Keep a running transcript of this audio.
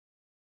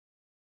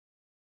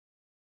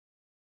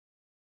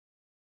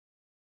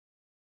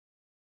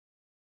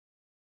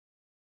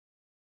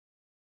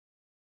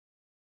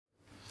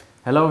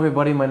Hello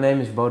everybody, my name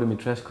is Bode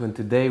Mitrescu and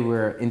today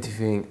we're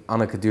interviewing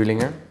Anneke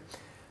Durlinger.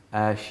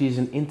 She's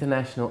an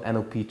international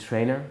NLP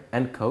trainer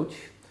and coach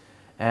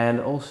and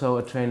also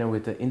a trainer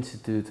with the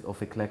Institute of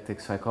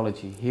Eclectic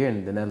Psychology here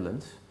in the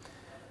Netherlands.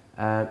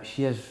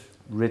 She has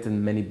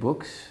written many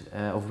books,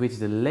 of which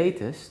the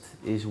latest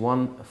is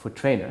one for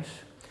trainers.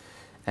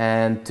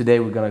 And today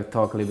we're going to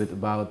talk a little bit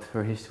about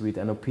her history with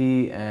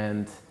NLP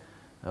and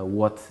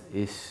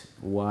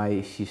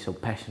why she's so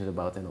passionate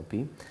about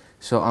NLP.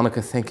 So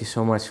Anneke, thank you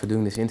so much for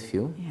doing this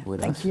interview with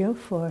us. Thank you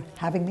for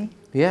having me.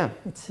 Yeah,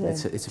 it's a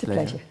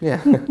pleasure.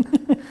 Yeah.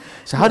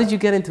 So how did you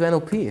get into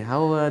NLP?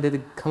 How did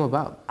it come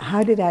about?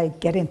 How did I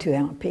get into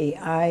NLP?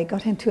 I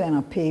got into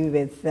NLP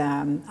with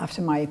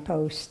after my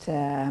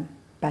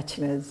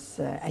post-bachelor's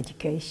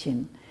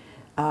education.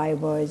 I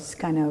was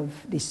kind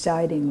of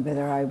deciding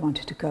whether I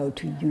wanted to go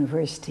to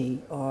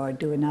university or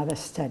do another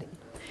study.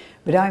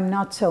 But I'm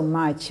not so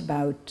much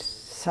about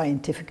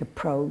scientific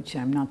approach,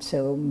 I'm not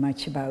so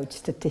much about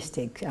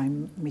statistics,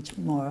 I'm much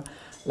more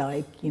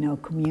like,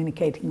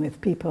 communicating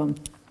with people.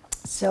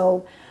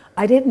 So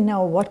I didn't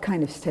know what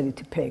kind of study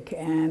to pick,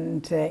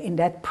 and in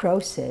that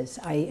process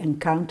I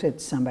encountered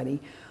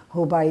somebody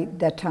who by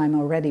that time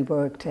already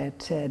worked at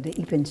the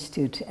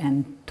Institute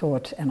and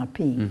taught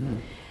NLP. Mm-hmm.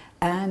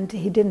 And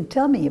he didn't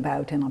tell me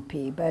about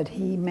NLP, but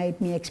he made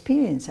me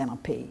experience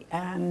NLP.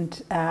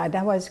 And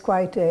that was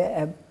quite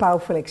a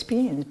powerful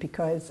experience,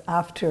 because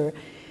after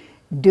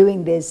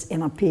doing this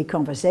NLP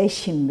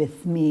conversation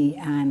with me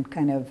and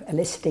kind of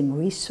eliciting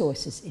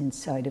resources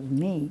inside of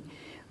me,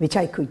 which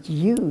I could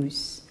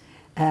use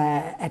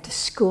at the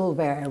school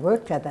where I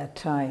worked at that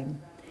time,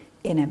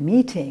 in a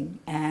meeting,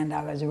 and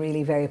I was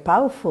really very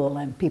powerful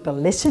and people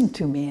listened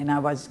to me and I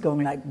was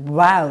going like,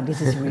 wow,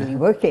 this is really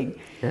working.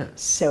 Yeah.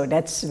 So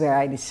that's where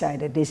I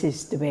decided this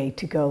is the way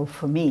to go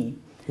for me.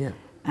 Yeah.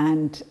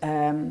 And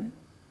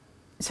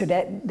so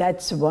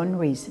that's one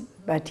reason.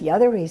 But the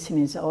other reason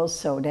is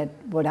also that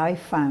what I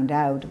found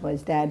out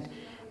was that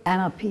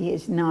NLP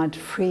is not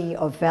free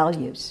of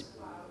values,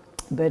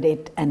 but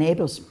it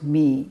enables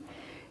me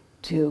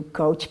to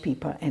coach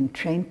people and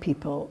train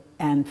people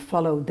and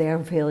follow their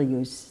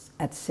values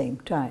at the same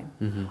time,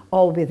 mm-hmm.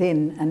 all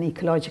within an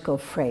ecological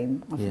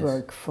frame of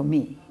work for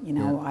me.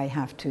 I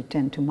have to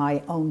tend to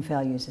my own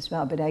values as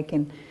well, but I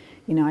can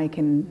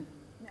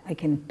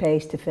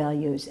paste the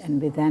values,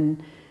 and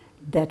within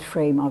that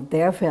frame of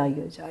their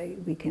values,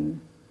 we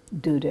can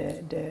do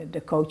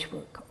the coach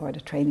work or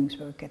the trainings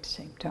work at the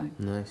same time.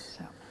 Nice.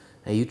 So.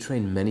 And you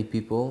trained many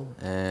people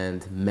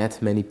and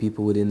met many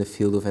people within the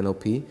field of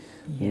NLP.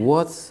 Yes.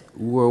 What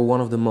were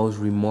one of the most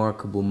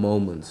remarkable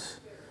moments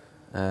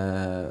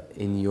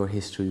in your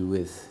history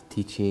with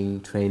teaching,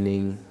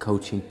 training,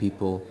 coaching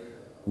people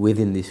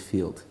within this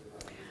field?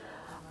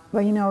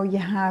 Well, you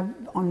have,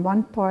 on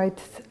one part,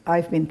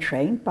 I've been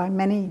trained by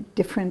many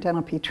different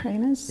NLP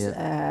trainers,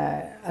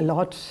 a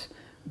lot,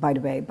 by the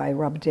way, by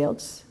Robert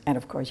Dilts, and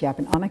of course Jaap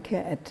and Anneke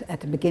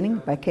at the beginning,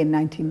 back in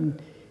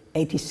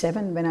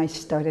 1987, when I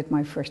started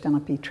my first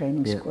NLP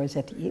training course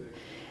at the IP.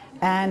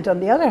 And on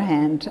the other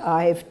hand,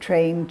 I've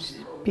trained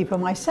people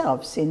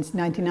myself since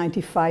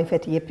 1995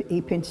 at the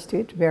IP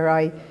Institute, where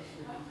I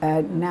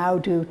now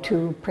do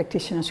 2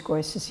 practitioners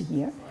courses a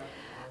year.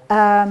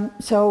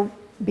 So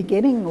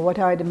beginning, what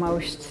are the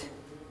most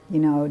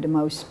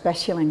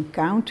special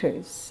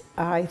encounters?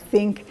 I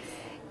think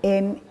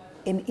in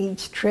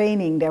each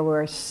training there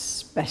were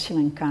special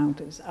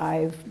encounters.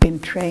 I've been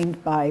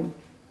trained by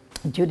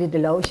Judy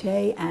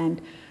Delozier,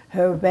 and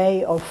her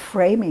way of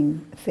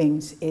framing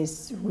things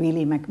is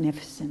really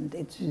magnificent.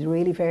 It's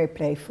really very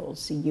playful.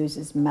 She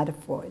uses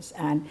metaphors,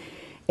 and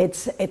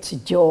it's a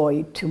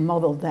joy to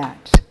model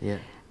that. Yeah.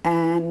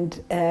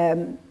 And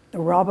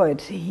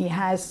Robert, he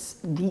has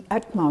the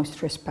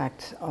utmost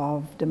respect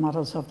of the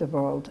models of the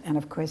world, and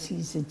of course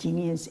he's a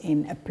genius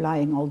in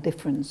applying all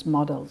different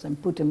models and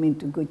put them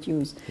into good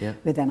use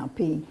with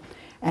NLP.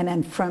 And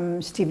then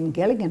from Stephen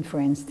Gilligan, for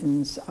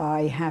instance,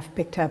 I have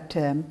picked up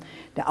the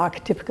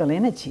archetypical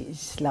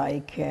energies,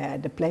 like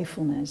the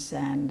playfulness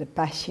and the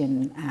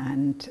passion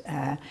and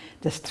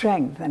the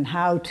strength, and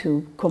how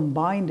to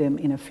combine them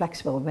in a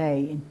flexible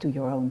way into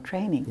your own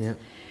training. Yeah.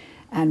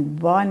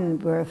 And one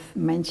worth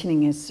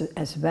mentioning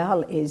as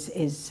well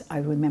is I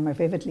remember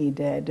vividly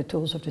the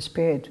Tools of the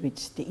Spirit,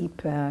 which the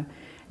IP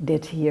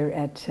did here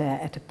at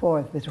the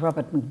Port with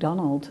Robert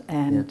McDonald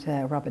and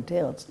Robert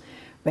Dilts,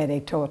 where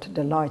they taught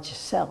the larger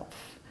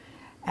self.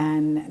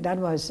 And that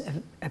was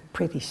a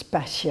pretty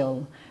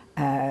special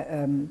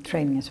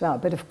training as well.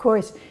 But of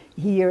course,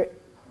 here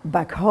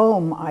back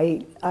home,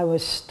 I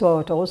was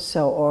taught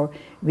also, or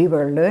we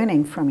were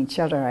learning from each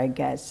other, I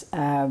guess,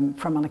 from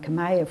Anneke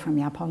Meijer, from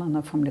Jaap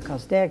Hollander, from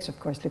Lucas Derks. Of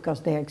course,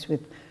 Lucas Derks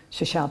with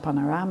Sociaal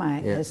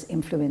Panorama has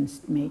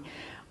influenced me.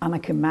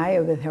 Anneke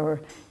Meijer with her,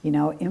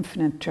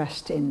 infinite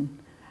trust in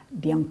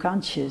the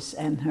unconscious,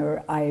 and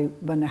her I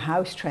Run a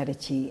House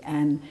strategy,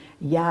 and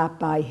Jaap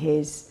by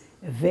his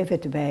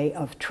vivid way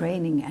of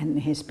training and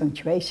his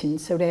punctuation.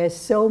 So there's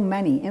so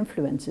many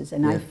influences,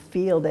 and I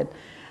feel that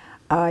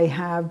I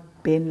have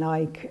been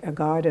like a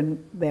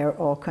garden where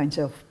all kinds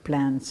of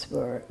plants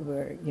were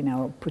you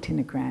know, put in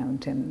the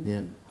ground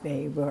and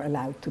they were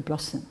allowed to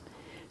blossom.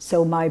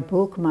 So my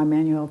book, my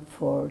manual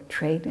for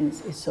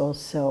trainers, is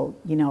also,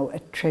 you know, a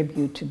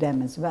tribute to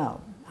them as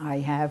well. I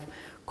have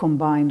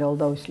combined all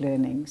those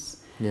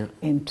learnings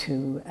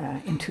into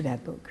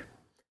that book.